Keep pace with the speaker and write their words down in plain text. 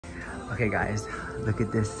Okay guys, look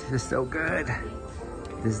at this. This is so good.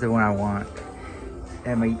 This is the one I want.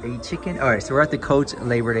 Am I a chicken? All right, so we're at the Coach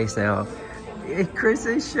Labor Day sale. Hey, Chris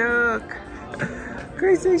is shook.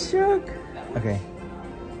 Chris is shook. Okay.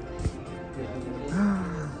 Look.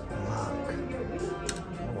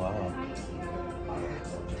 Oh, wow.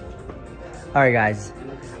 All right, guys.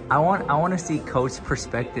 I want to see Coach's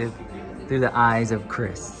perspective through the eyes of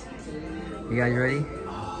Chris. You guys ready?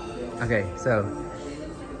 Okay, so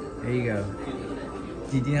there you go.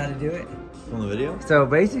 Do you know how to do it? On the video? So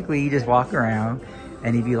basically, you just walk around,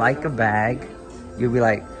 and if you like a bag, you'll be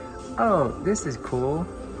like, "Oh, this is cool.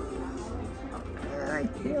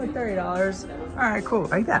 Like, $30. All right, cool,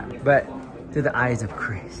 like that." But through the eyes of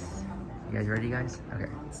Chris. You guys ready, guys? Okay.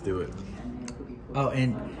 Let's do it. Oh,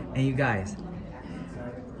 and you guys,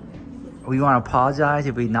 we want to apologize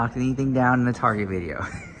if we knocked anything down in the Target video.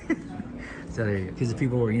 So there you go. Because the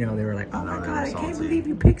people were, you know, they were like, "Oh my God, I can't believe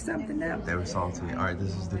you picked something up." They were salty. All right,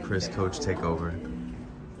 this is the Chris Coach takeover.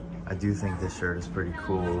 I do think this shirt is pretty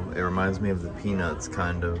cool. It reminds me of the Peanuts,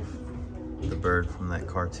 kind of. The bird from that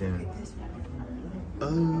cartoon.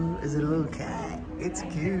 Oh, is it a little cat? It's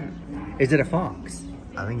cute. Is it a fox?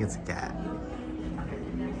 I think it's a cat.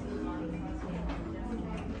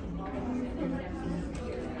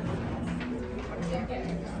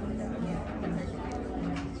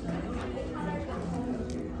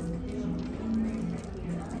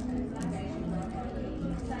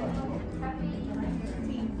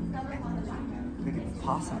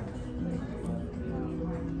 Possum.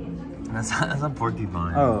 That's a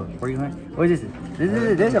porcupine. Oh, porcupine? What is this?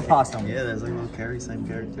 This is a possum. Yeah, there's like a little Carrie, same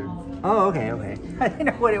character. Oh, okay, okay. I didn't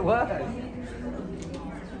know what it was.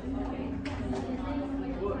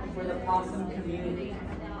 For the possum community.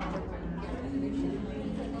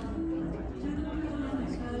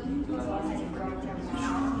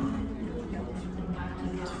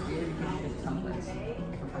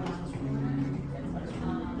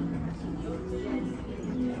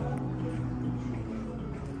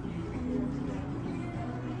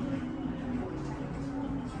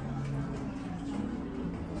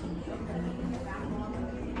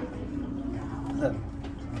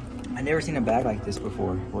 I've never seen a bag like this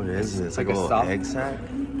before. What is it? It's like a little soft egg sack?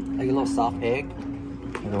 Like a little soft egg.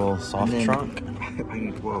 Like a little soft then, trunk? I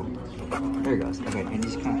need, whoa. There it goes. Okay, and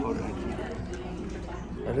just kind of hold it like that.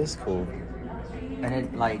 That is cool. And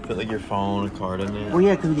it like... Put like your phone, a card in it. Well,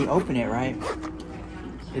 yeah, because when you open it, right?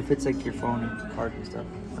 It fits like your phone and card and stuff.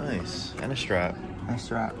 Nice. And a strap. Nice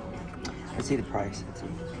strap. Let's see the price. Let's see.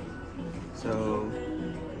 So...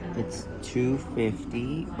 it's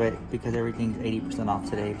 $250, but because everything's 80% off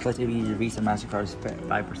today, plus if you use your Visa, MasterCard, it's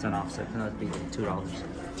 5% off, so it's gonna be like $2.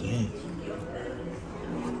 Dang.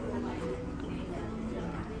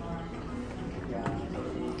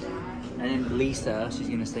 And then Lisa, she's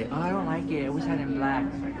gonna say, "Oh, I don't like it. I wish I had it in black."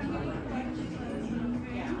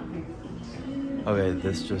 Okay,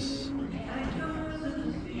 this just...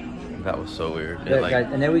 That was so weird. Yeah, guys,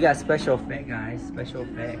 and then we got special effects, guys. Special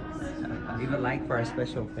effects. Leave a like for our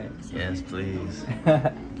special effects. Yes, please. Oh,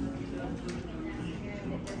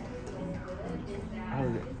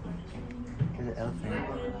 there's an elephant.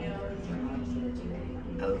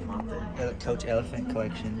 Elefante. Coach Elephant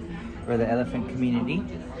Collection for the elephant community.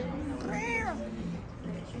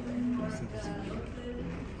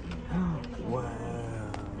 Wow.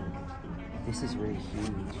 This is really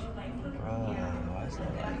huge. Bro, why is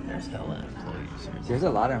that like... There's hella employees. There's a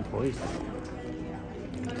lot of employees.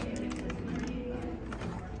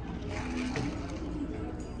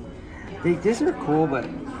 These are cool, but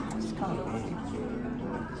it's kind of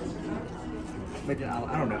big. But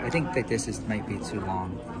I don't know. I think that this might be too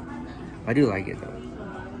long. I do like it though.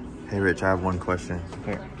 Hey Rich, I have one question.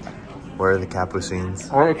 Where? Where are the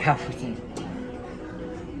Capucines? Or a capucine.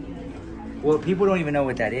 Well, people don't even know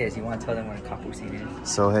what that is. You want to tell them what a capucine is?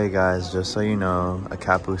 So hey guys, just so you know, a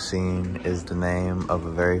Capucine is the name of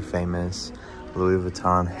a very famous Louis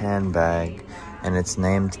Vuitton handbag, and it's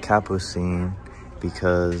named Capucine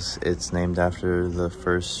because it's named after the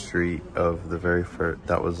first street of the very first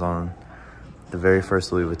that was on the very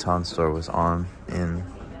first Louis Vuitton store was on in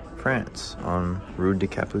France on Rue de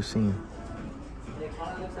Capucine. It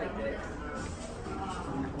kind of looks like this.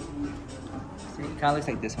 See, it kind of looks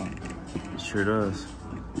like this one, It sure does.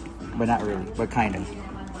 but not really. But kind of.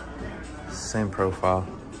 Same profile.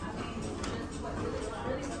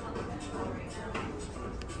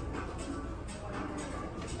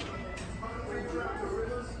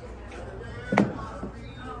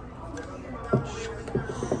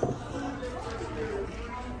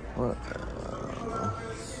 What?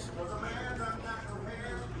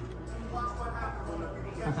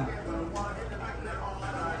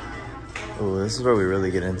 Oh, this is where we really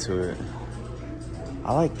get into it.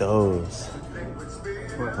 I like those.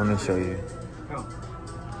 What? Let me show you. Oh.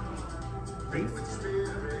 These?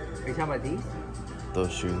 Are you talking about these?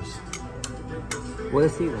 Those shoes. What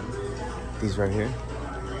is these? These right here.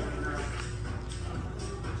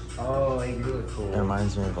 Oh, they do look cool. It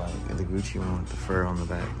reminds me of like the Gucci one with the fur on the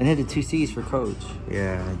back. And they had the 2 C's for Coach.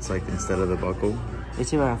 Yeah, it's like instead of the buckle. Let's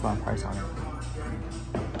see what I found price on it.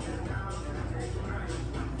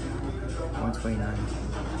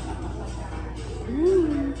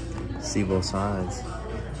 $129. See both sides.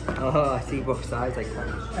 Oh, I see both sides like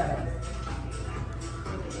Coach.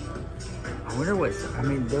 I wonder what, I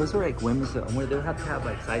mean, those are like women's, I wonder they'll have to have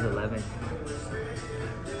like size 11.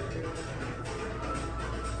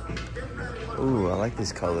 Ooh, I like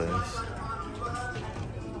these colors.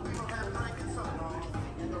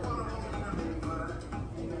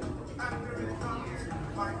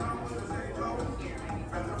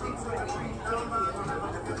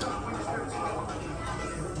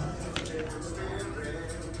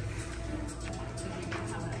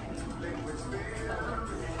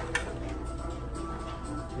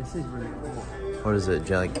 This is really cool. What is it,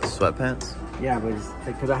 like sweatpants? Yeah, but it's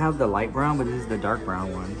because I have the light brown, but this is the dark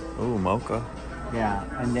brown one. Ooh, mocha. Yeah,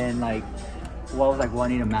 and then like, well, I was like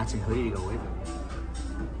wanting a matching hoodie to go with it.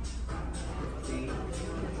 See?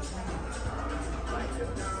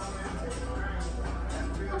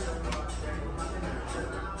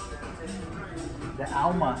 The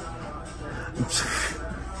Alma.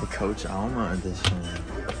 The Coach Alma edition.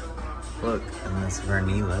 Look, and that's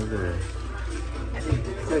Vernis leather.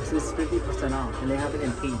 So it's 50% off, and they have it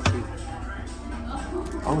in pink too.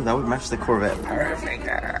 Oh, that would match the Corvette. Perfect,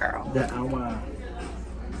 girl. The Alma.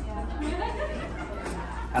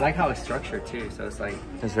 I like how it's structured too, so it's like.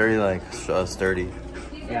 It's very like sturdy.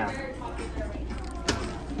 Yeah.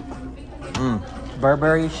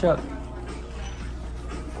 Burberry shook.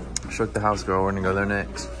 Shook the house, girl. We're gonna go there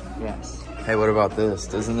next. Yes. Hey, what about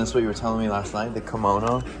this? Isn't this what you were telling me last night? The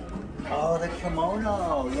kimono? Oh, the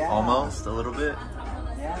kimono, yeah. Almost, a little bit.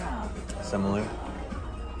 Yeah. Similar.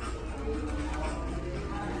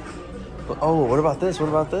 But, oh, what about this? What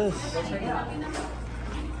about this?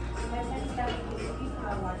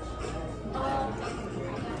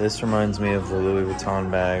 This reminds me of the Louis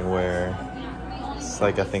Vuitton bag where it's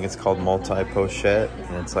like, I think it's called multi-pochette,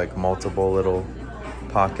 and it's like multiple little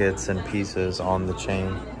pockets and pieces on the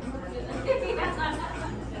chain.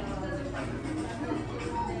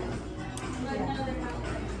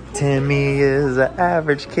 Timmy is an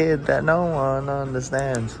average kid that no one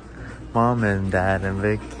understands. Mom and Dad and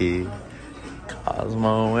Vicky,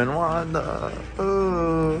 Cosmo and Wanda.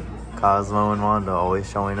 Ooh. Cosmo and Wanda always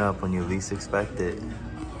showing up when you least expect it.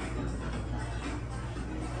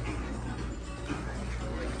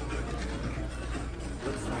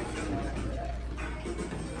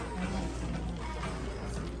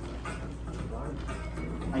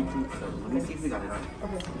 I think so. Let me see if we got it on.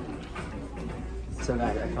 Okay. So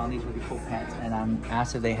guys, I found these really cool pants, and I'm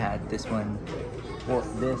asked if they had this one, well,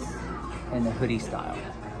 this in the hoodie style.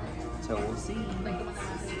 So we'll see.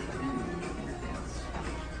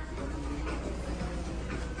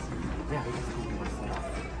 Yeah,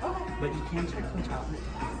 but you can check Coach out.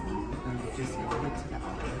 Just go to the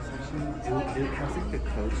outlet section. It has like the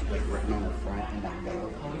Coach like written on the front and that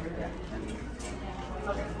yellow color.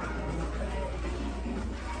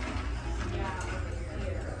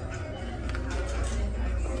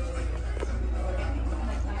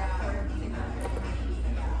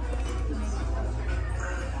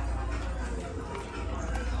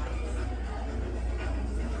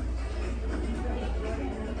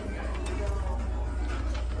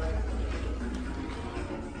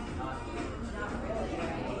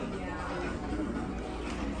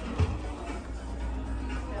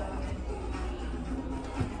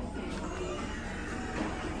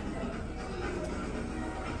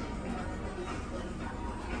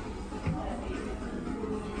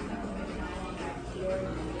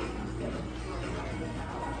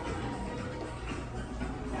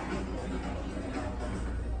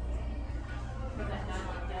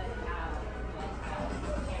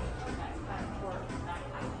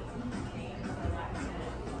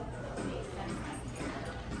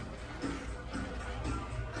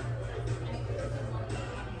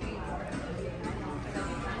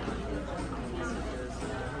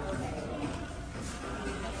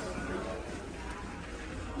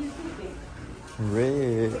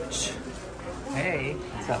 Rich. Hey,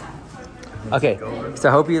 what's up? Okay, so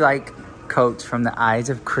I hope you like Coach from the Eyes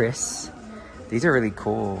of Chris. These are really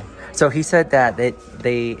cool. So he said that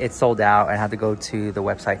it's sold out and had to go to the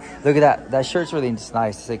website. Look at that. That shirt's really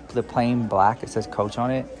nice. It's like the plain black. It says Coach on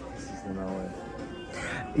it. the Noe.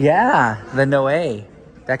 Yeah, the Noe.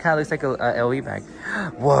 That kind of looks like a LV bag.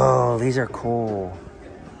 Whoa, these are cool.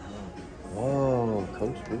 Whoa,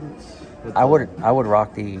 Coach boots. I would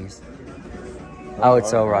rock these. I would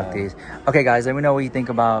so rock these. Okay, guys, let me know what you think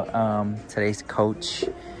about today's Coach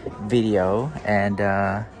video. And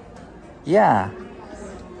yeah,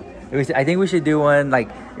 I think we should do one like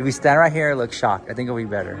if we stand right here and look shocked. I think it'll be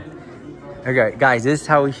better. Okay, guys, this is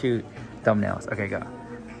how we shoot thumbnails. Okay, go.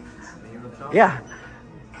 Yeah.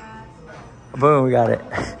 Boom, we got it.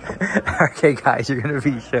 Okay, guys, you're gonna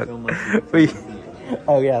be shook.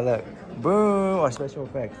 Oh yeah, look. Boom, our special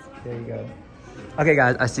effects. There you go. Okay,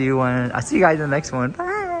 guys, I see you guys in the next one. Bye.